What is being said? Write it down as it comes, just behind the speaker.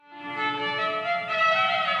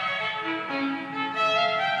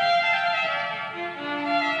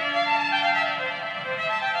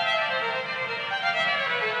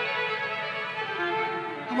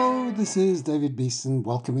this is David Beeson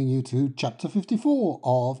welcoming you to Chapter 54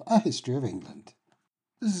 of A History of England.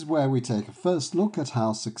 This is where we take a first look at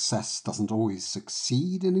how success doesn't always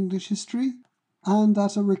succeed in English history, and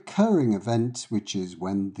at a recurring event which is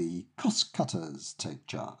when the cost-cutters take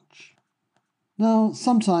charge. Now,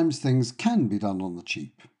 sometimes things can be done on the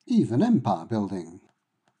cheap, even empire building.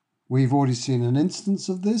 We've already seen an instance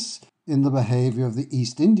of this in the behaviour of the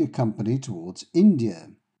East India Company towards India.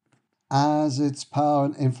 As its power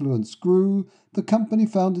and influence grew, the company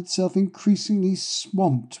found itself increasingly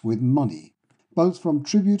swamped with money, both from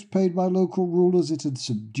tribute paid by local rulers it had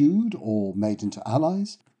subdued or made into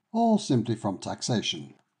allies, or simply from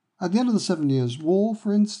taxation. At the end of the 7 Years' War,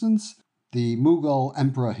 for instance, the Mughal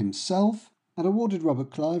emperor himself had awarded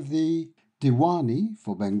Robert Clive the Diwani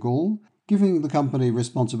for Bengal, giving the company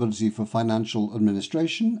responsibility for financial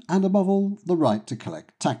administration and, above all, the right to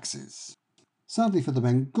collect taxes. Sadly for the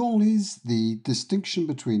Bengalis, the distinction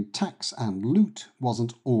between tax and loot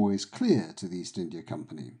wasn't always clear to the East India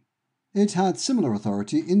Company. It had similar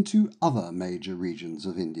authority into other major regions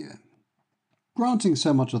of India. Granting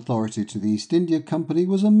so much authority to the East India Company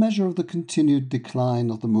was a measure of the continued decline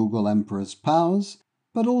of the Mughal emperor's powers,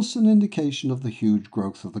 but also an indication of the huge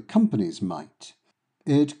growth of the company's might.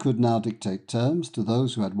 It could now dictate terms to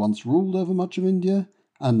those who had once ruled over much of India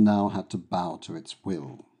and now had to bow to its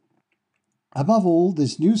will. Above all,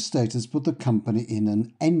 this new status put the company in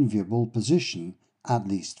an enviable position, at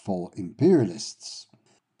least for imperialists.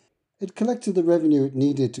 It collected the revenue it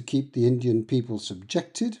needed to keep the Indian people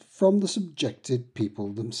subjected from the subjected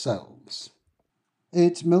people themselves.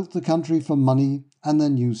 It milked the country for money and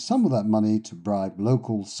then used some of that money to bribe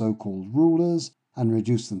local so-called rulers and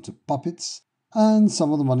reduce them to puppets, and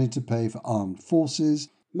some of the money to pay for armed forces,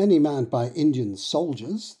 many manned by Indian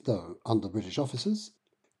soldiers, though under British officers,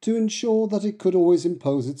 to ensure that it could always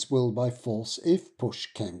impose its will by force if push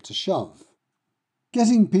came to shove.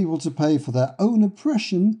 Getting people to pay for their own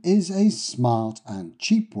oppression is a smart and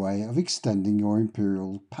cheap way of extending your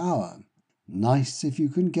imperial power. Nice if you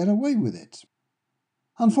can get away with it.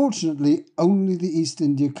 Unfortunately, only the East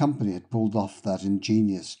India Company had pulled off that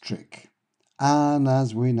ingenious trick. And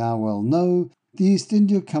as we now well know, the East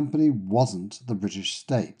India Company wasn't the British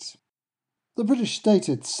state. The British state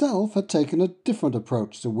itself had taken a different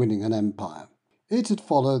approach to winning an empire. It had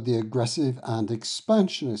followed the aggressive and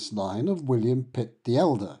expansionist line of William Pitt the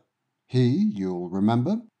Elder. He, you'll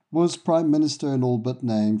remember, was Prime Minister in all but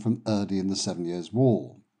name from early in the 7 Years'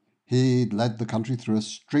 War. He'd led the country through a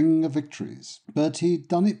string of victories, but he'd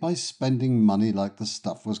done it by spending money like the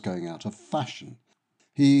stuff was going out of fashion.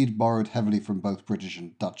 He'd borrowed heavily from both British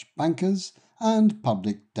and Dutch bankers, and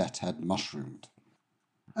public debt had mushroomed.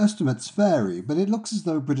 Estimates vary, but it looks as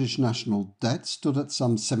though British national debt stood at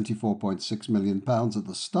some £74.6 million at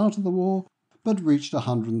the start of the war, but reached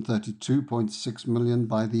 £132.6 million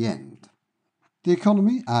by the end. The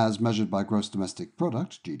economy, as measured by gross domestic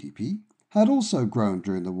product, GDP, had also grown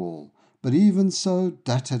during the war, but even so,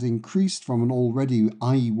 debt had increased from an already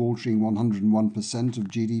eye-watering 101% of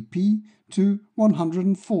GDP to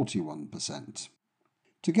 141%.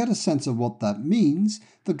 To get a sense of what that means,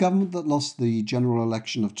 the government that lost the general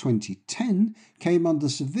election of 2010 came under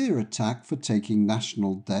severe attack for taking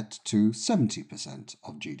national debt to 70%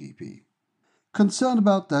 of GDP. Concern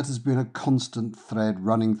about debt has been a constant thread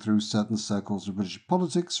running through certain circles of British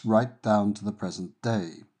politics right down to the present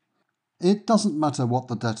day. It doesn't matter what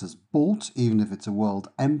the debt has bought, even if it's a world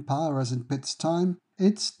empire as in Pitt's time,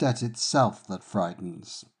 it's debt itself that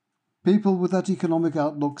frightens. People with that economic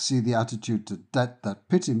outlook see the attitude to debt that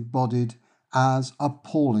Pitt embodied as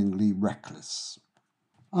appallingly reckless.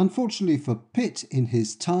 Unfortunately for Pitt, in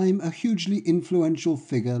his time, a hugely influential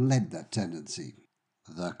figure led that tendency: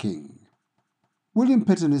 the King. William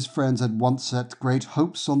Pitt and his friends had once set great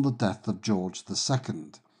hopes on the death of George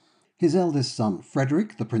II. His eldest son,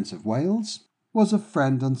 Frederick, the Prince of Wales, was a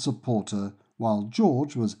friend and supporter, while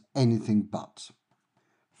George was anything but.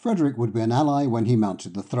 Frederick would be an ally when he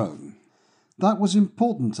mounted the throne. That was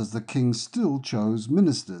important as the king still chose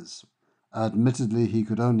ministers. Admittedly, he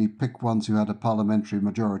could only pick ones who had a parliamentary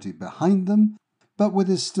majority behind them, but with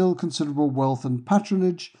his still considerable wealth and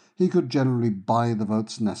patronage, he could generally buy the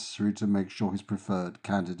votes necessary to make sure his preferred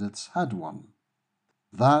candidates had one.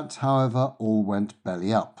 That, however, all went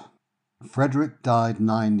belly up. Frederick died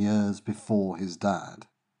 9 years before his dad.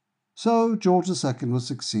 So George II was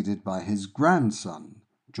succeeded by his grandson,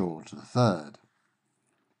 George III.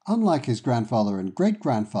 Unlike his grandfather and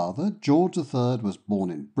great-grandfather, George III was born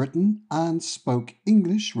in Britain and spoke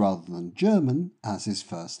English rather than German as his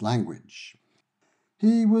first language.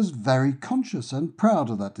 He was very conscious and proud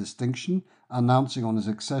of that distinction, announcing on his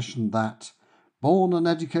accession that Born and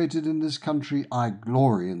educated in this country, I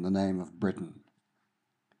glory in the name of Britain.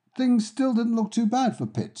 Things still didn't look too bad for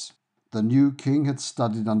Pitt. The new king had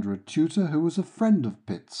studied under a tutor who was a friend of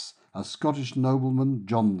Pitt's, a Scottish nobleman,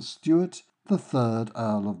 John Stuart, the 3rd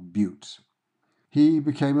Earl of Bute. He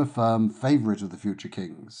became a firm favourite of the future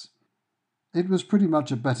kings. It was pretty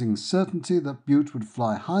much a betting certainty that Bute would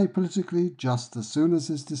fly high politically just as soon as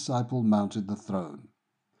his disciple mounted the throne.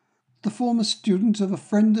 The former student of a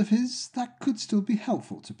friend of his, that could still be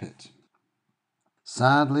helpful to Pitt.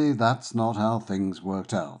 Sadly, that's not how things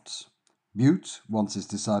worked out. Bute, once his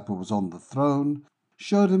disciple was on the throne,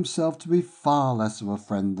 showed himself to be far less of a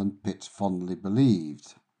friend than Pitt fondly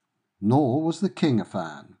believed. Nor was the king a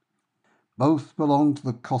fan. Both belonged to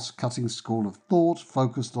the cost-cutting school of thought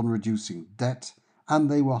focused on reducing debt, and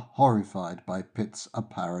they were horrified by Pitt's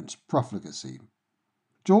apparent profligacy.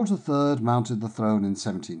 George III mounted the throne in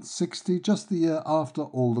 1760, just the year after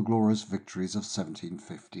all the glorious victories of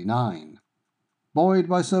 1759. Buoyed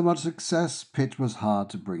by so much success, Pitt was hard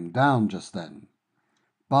to bring down just then.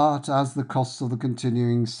 But as the costs of the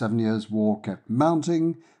continuing 7 Years' War kept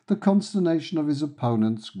mounting, the consternation of his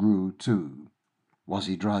opponents grew too. Was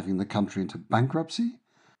he driving the country into bankruptcy?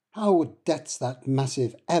 How would debts that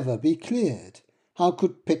massive ever be cleared? How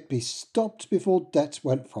could Pitt be stopped before debt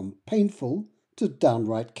went from painful to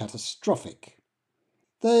downright catastrophic?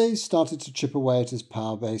 They started to chip away at his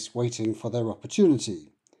power base, waiting for their opportunity.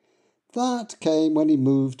 That came when he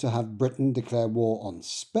moved to have Britain declare war on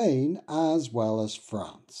Spain as well as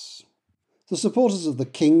France. The supporters of the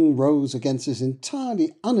king rose against this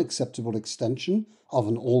entirely unacceptable extension of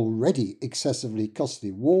an already excessively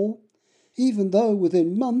costly war, even though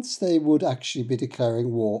within months they would actually be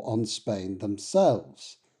declaring war on Spain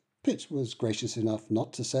themselves. Pitt was gracious enough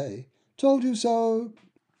not to say, "Told you so."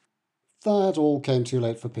 That all came too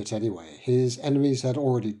late for Pitt anyway. His enemies had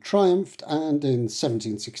already triumphed, and in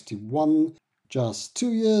 1761, just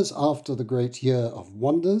 2 years after the Great Year of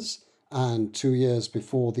Wonders, and 2 years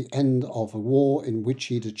before the end of a war in which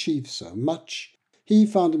he'd achieved so much, he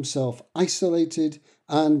found himself isolated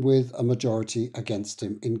and with a majority against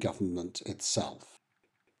him in government itself.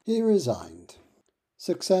 He resigned.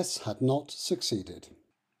 Success had not succeeded.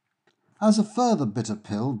 As a further bitter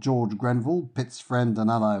pill, George Grenville, Pitt's friend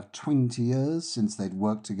and ally of 20 years since they'd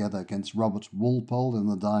worked together against Robert Walpole in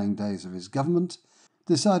the dying days of his government,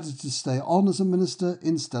 decided to stay on as a minister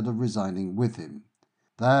instead of resigning with him.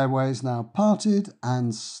 Their ways now parted,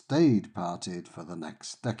 and stayed parted for the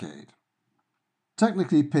next decade.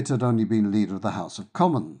 Technically, Pitt had only been leader of the House of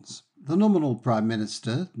Commons. The nominal Prime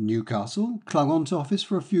Minister, Newcastle, clung on to office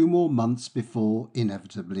for a few more months before,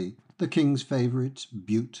 inevitably, the King's favourite,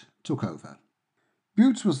 Bute, took over.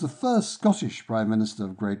 Bute was the first Scottish Prime Minister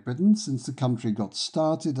of Great Britain since the country got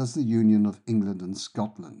started as the Union of England and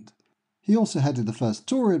Scotland. He also headed the first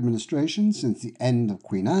Tory administration since the end of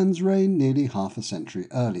Queen Anne's reign nearly half a century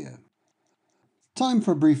earlier. Time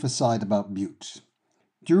for a brief aside about Bute.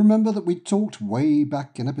 Do you remember that we talked way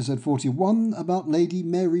back in episode 41 about Lady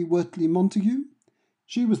Mary Wortley Montagu?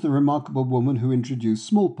 She was the remarkable woman who introduced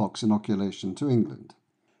smallpox inoculation to England.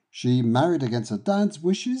 She married against her dad's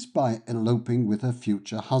wishes by eloping with her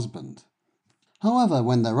future husband. However,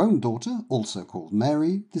 when their own daughter, also called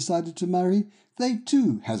Mary, decided to marry, they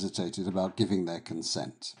too hesitated about giving their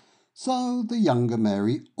consent. So the younger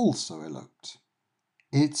Mary also eloped.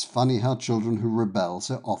 It's funny how children who rebel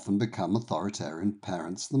so often become authoritarian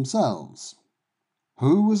parents themselves.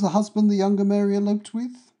 Who was the husband the younger Mary eloped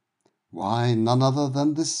with? Why, none other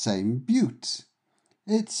than this same Bute.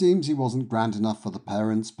 It seems he wasn't grand enough for the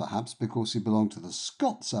parents, perhaps because he belonged to the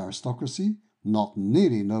Scots aristocracy, not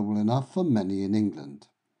nearly noble enough for many in England.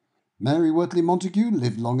 Mary Wortley Montagu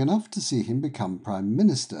lived long enough to see him become Prime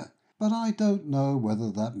Minister, but I don't know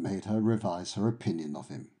whether that made her revise her opinion of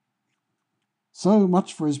him. So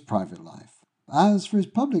much for his private life. As for his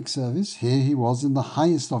public service, here he was in the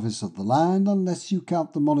highest office of the land, unless you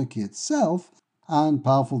count the monarchy itself, and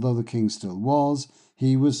powerful though the king still was,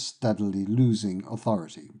 he was steadily losing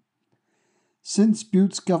authority. Since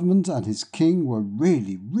Bute's government and his king were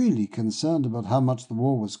really concerned about how much the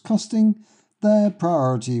war was costing, their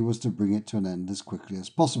priority was to bring it to an end as quickly as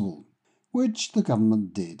possible, which the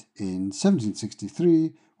government did in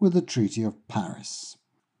 1763 with the Treaty of Paris.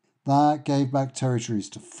 That gave back territories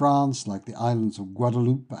to France like the islands of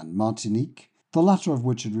Guadeloupe and Martinique, the latter of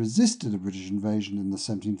which had resisted a British invasion in the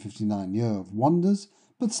 1759 Year of Wonders,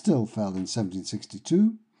 but still fell in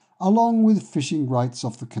 1762, along with fishing rights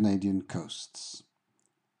off the Canadian coasts.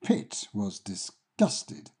 Pitt was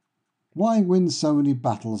disgusted. Why win so many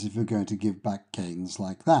battles if you're going to give back gains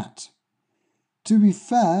like that? To be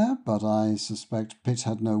fair, but I suspect Pitt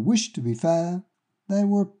had no wish to be fair, there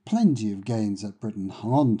were plenty of gains that Britain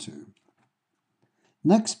hung on to.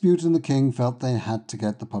 Next, Bute and the King felt they had to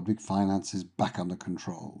get the public finances back under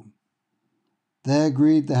control. They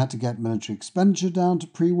agreed they had to get military expenditure down to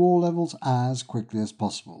pre-war levels as quickly as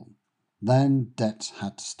possible. Then debt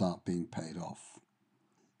had to start being paid off.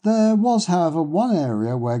 There was, however, one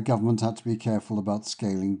area where government had to be careful about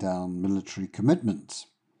scaling down military commitment.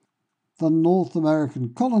 The North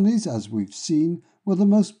American colonies, as we've seen, were the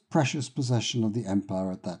most precious possession of the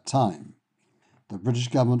empire at that time. The British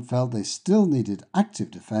government felt they still needed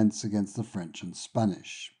active defence against the French and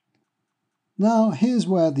Spanish. Now, here's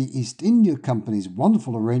where the East India Company's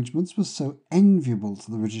wonderful arrangements were so enviable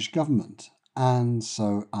to the British government, and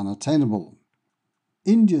so unattainable.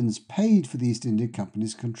 Indians paid for the East India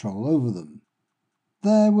Company's control over them.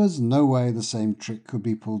 There was no way the same trick could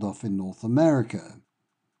be pulled off in North America.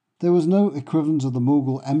 There was no equivalent of the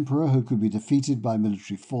Mughal emperor who could be defeated by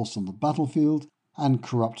military force on the battlefield and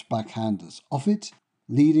corrupt backhanders off it,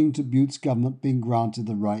 leading to Bute's government being granted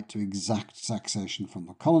the right to exact taxation from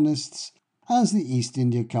the colonists, as the East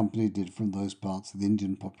India Company did from those parts of the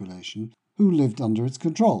Indian population who lived under its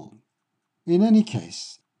control. In any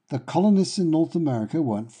case, the colonists in North America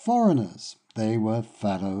weren't foreigners. They were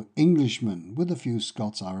fellow Englishmen, with a few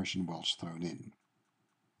Scots, Irish and Welsh thrown in.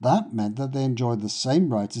 That meant that they enjoyed the same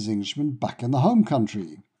rights as Englishmen back in the home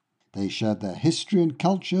country. They shared their history and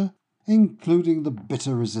culture, including the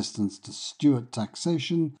bitter resistance to Stuart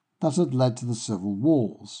taxation that had led to the civil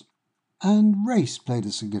wars. And race played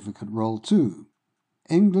a significant role too.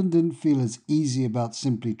 England didn't feel as easy about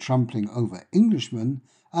simply trampling over Englishmen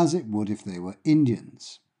as it would if they were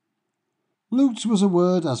Indians. Loot was a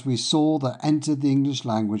word, as we saw, that entered the English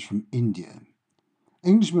language from India.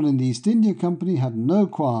 Englishmen in the East India Company had no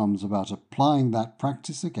qualms about applying that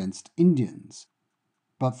practice against Indians.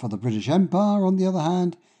 But for the British Empire, on the other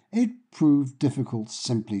hand, it proved difficult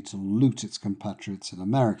simply to loot its compatriots in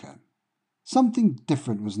America. Something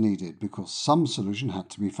different was needed because some solution had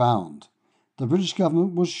to be found. The British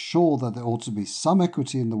government was sure that there ought to be some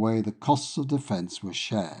equity in the way the costs of defence were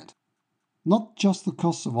shared. Not just the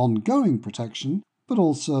costs of ongoing protection, but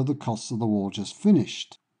also the costs of the war just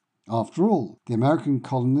finished. After all, the American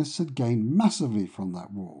colonists had gained massively from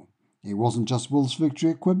that war. It wasn't just Wolfe's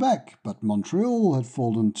victory at Quebec, but Montreal had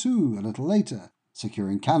fallen too a little later,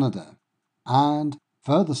 securing Canada. And,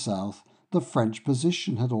 further south, the French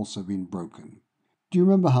position had also been broken. Do you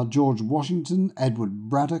remember how George Washington, Edward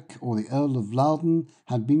Braddock, or the Earl of Loudon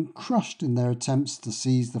had been crushed in their attempts to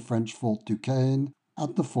seize the French Fort Duquesne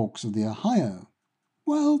at the forks of the Ohio?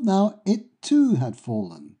 Well, now it too had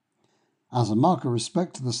fallen. As a mark of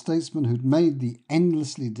respect to the statesman who'd made the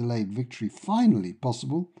endlessly delayed victory finally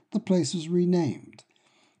possible, the place was renamed.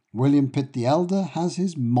 William Pitt the Elder has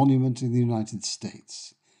his monument in the United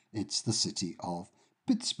States. It's the city of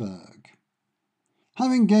Pittsburgh.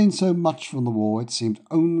 Having gained so much from the war, it seemed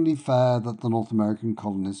only fair that the North American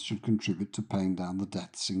colonists should contribute to paying down the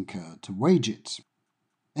debts incurred to wage it.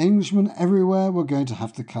 Englishmen everywhere were going to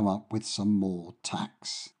have to come up with some more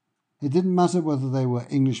tax. It didn't matter whether they were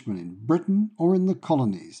Englishmen in Britain or in the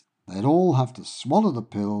colonies. They'd all have to swallow the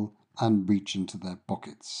pill and reach into their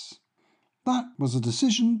pockets. That was a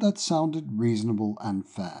decision that sounded reasonable and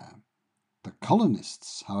fair. The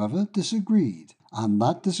colonists, however, disagreed, and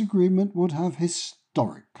that disagreement would have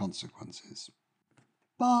historic consequences.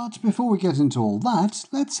 But before we get into all that,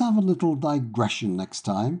 let's have a little digression next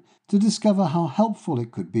time to discover how helpful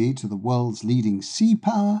it could be to the world's leading sea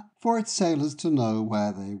power for its sailors to know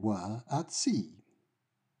where they were at sea.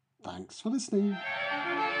 Thanks for listening.